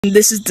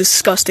This is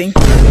disgusting.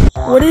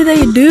 What did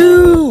they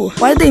do?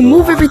 Why did they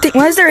move everything?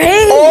 Why is there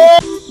hay?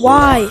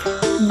 Why?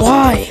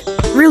 Why?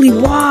 Really,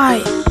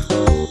 why?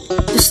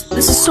 This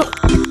is so...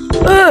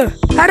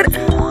 how did...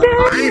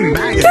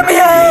 Give me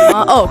hay!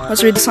 Oh,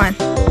 let's read the sign.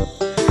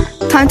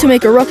 Time to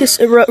make a ruckus...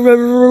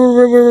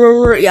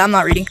 Yeah, I'm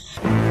not reading.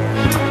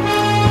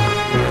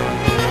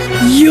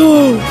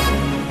 Yo!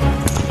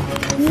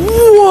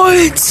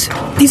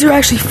 What? These are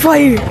actually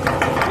fire.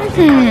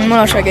 What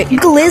else should I get?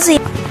 Glizzy.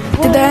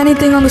 Did that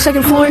anything on the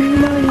second floor?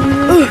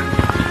 Nope.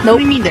 What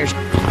do you mean there's...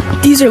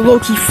 These are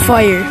low-key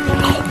fire.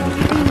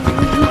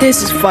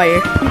 This is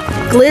fire.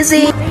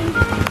 Glizzy.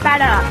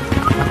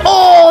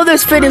 Oh,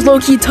 this fit is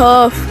low-key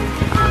tough.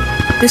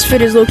 This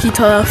fit is low-key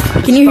tough.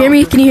 Can you hear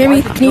me? Can you hear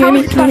me? Can you hear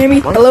me? Can you hear me?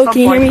 Hello?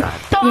 Can you hear me?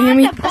 Can you hear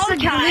me?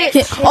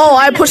 Oh,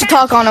 I pushed the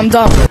talk on. I'm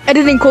dumb.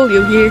 Editing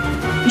Colio here.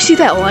 You see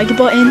that like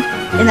button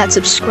and that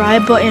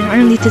subscribe button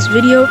underneath this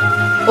video?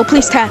 Well,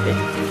 please tap it,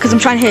 because I'm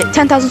trying to hit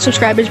 10,000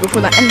 subscribers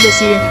before the end of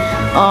this year.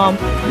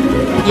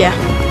 Yeah,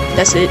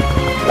 that's it.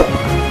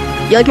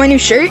 You like my new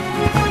shirt?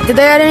 Did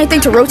they add anything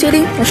to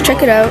rotating? Let's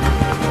check it out.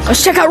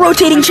 Let's check out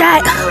rotating,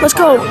 chat. Let's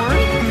go.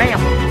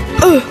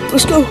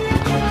 Let's go.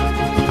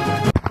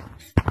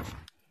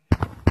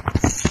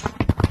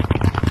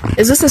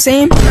 Is this the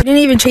same? I didn't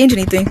even change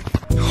anything.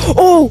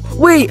 Oh,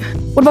 wait.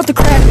 What about the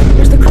crack?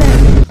 Where's the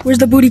crack? Where's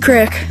the booty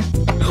crack?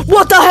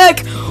 What the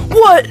heck?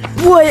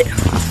 What?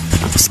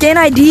 Scan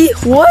ID?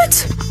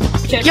 What?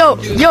 Yo,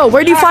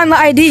 where do you find the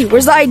ID?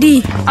 Where's the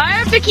ID? I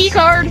have the key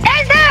card. Is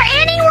there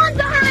anyone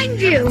behind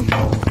you?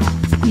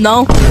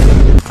 No.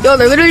 Yo,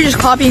 they're literally just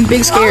copying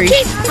Big Scary.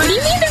 Okay, what do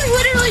you mean they're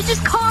literally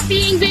just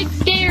copying Big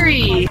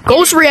Scary?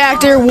 Ghost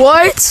reactor,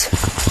 what?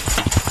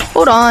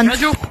 Hold on.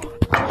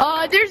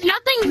 There's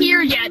nothing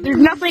here yet. There's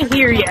nothing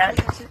here yet.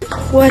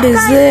 What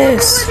is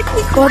this?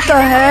 What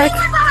the heck?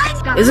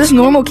 Is this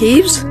normal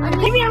caves?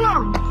 Leave me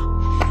alone.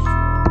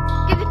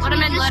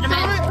 Let him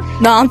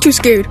in. Nah, I'm too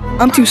scared.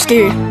 I'm too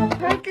scared.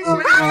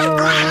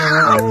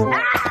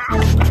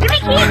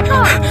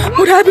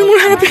 What happened?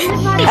 What happened?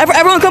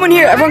 Everyone come in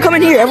here. Everyone come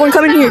in here. Everyone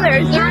come in here.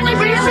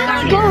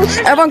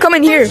 Everyone come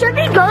in here.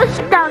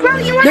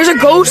 There's a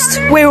ghost?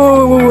 Wait.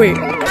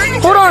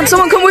 Hold on.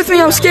 Someone come with me.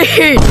 I'm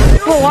scared.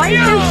 Why are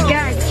you so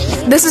scared?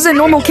 This isn't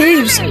normal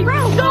caves.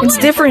 It's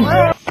different.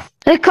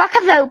 The clock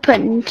has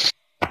opened.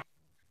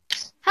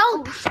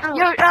 Help!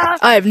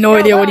 I have no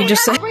idea what he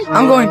just said.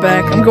 I'm going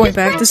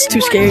back. This is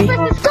too scary.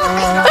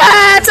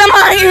 Ah,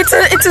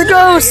 it's a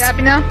ghost.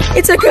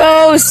 It's a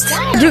ghost.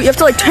 Dude, you have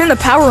to like turn the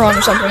power on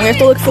or something. You have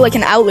to look for like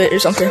an outlet or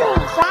something.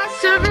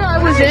 Last server I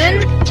was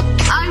in,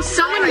 I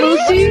summoned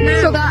Lucy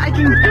so that I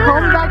can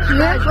come back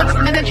here,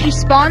 and then she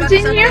spawns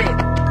in here.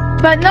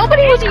 But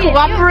nobody was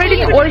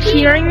cooperating or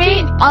hearing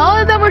me. All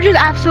of them were just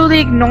absolutely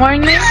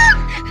ignoring me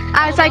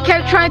as I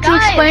kept trying to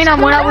explain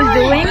on what I was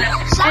doing.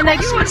 And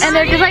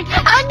they're just like,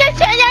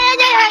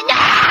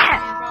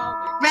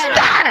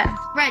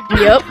 Red.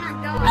 Yep.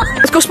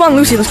 Let's go spawn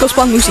Lucy.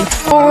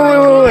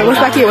 Oh, wait. What's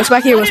back here?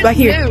 What?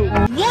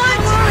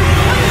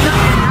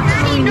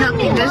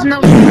 Nothing. There's no.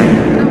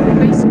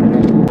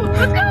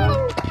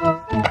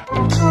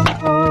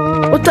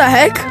 What the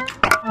heck?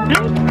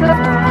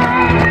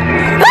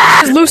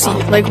 It's Lucy.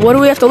 Like, what do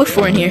we have to look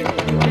for in here? I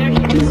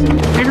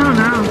don't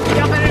know.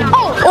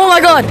 Oh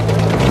my god!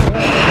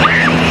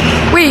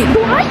 Wait.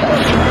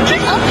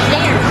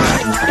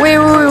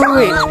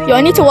 Wait. Yo,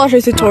 I need to watch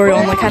a tutorial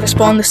on like how to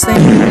spawn this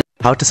thing.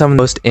 How to summon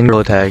most in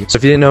grow tag. So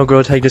if you didn't know,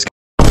 grow tag just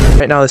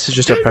right now, this is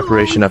just a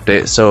preparation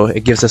update. So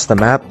it gives us the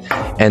map,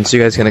 and so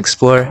you guys can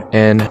explore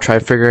and try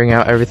figuring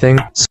out everything.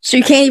 So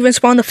you can't even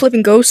spawn the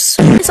flipping ghosts.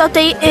 This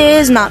update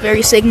is not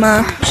very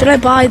Sigma. Should I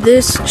buy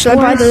this? Should I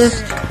buy the...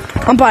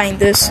 I'm buying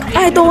this.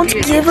 I don't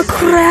give a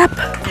crap.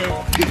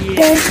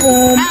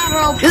 Boom.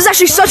 This is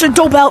actually such a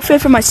dope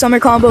outfit for my summer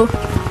combo.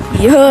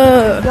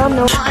 Yeah.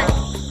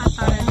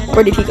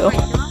 Where did he go?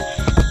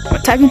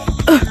 Tag him.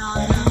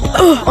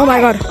 Oh my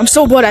god, I'm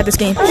so bored at this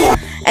game.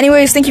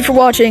 Anyways, thank you for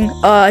watching.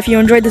 If you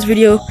enjoyed this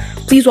video,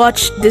 please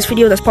watch this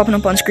video that's popping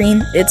up on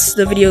screen. It's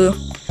the video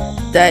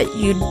that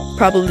you'd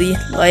probably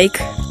like.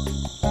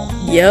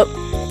 Yep.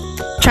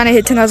 Trying to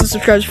hit 10,000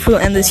 subscribers before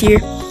the end of this year.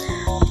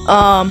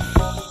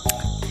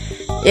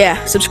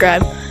 Yeah,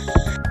 subscribe.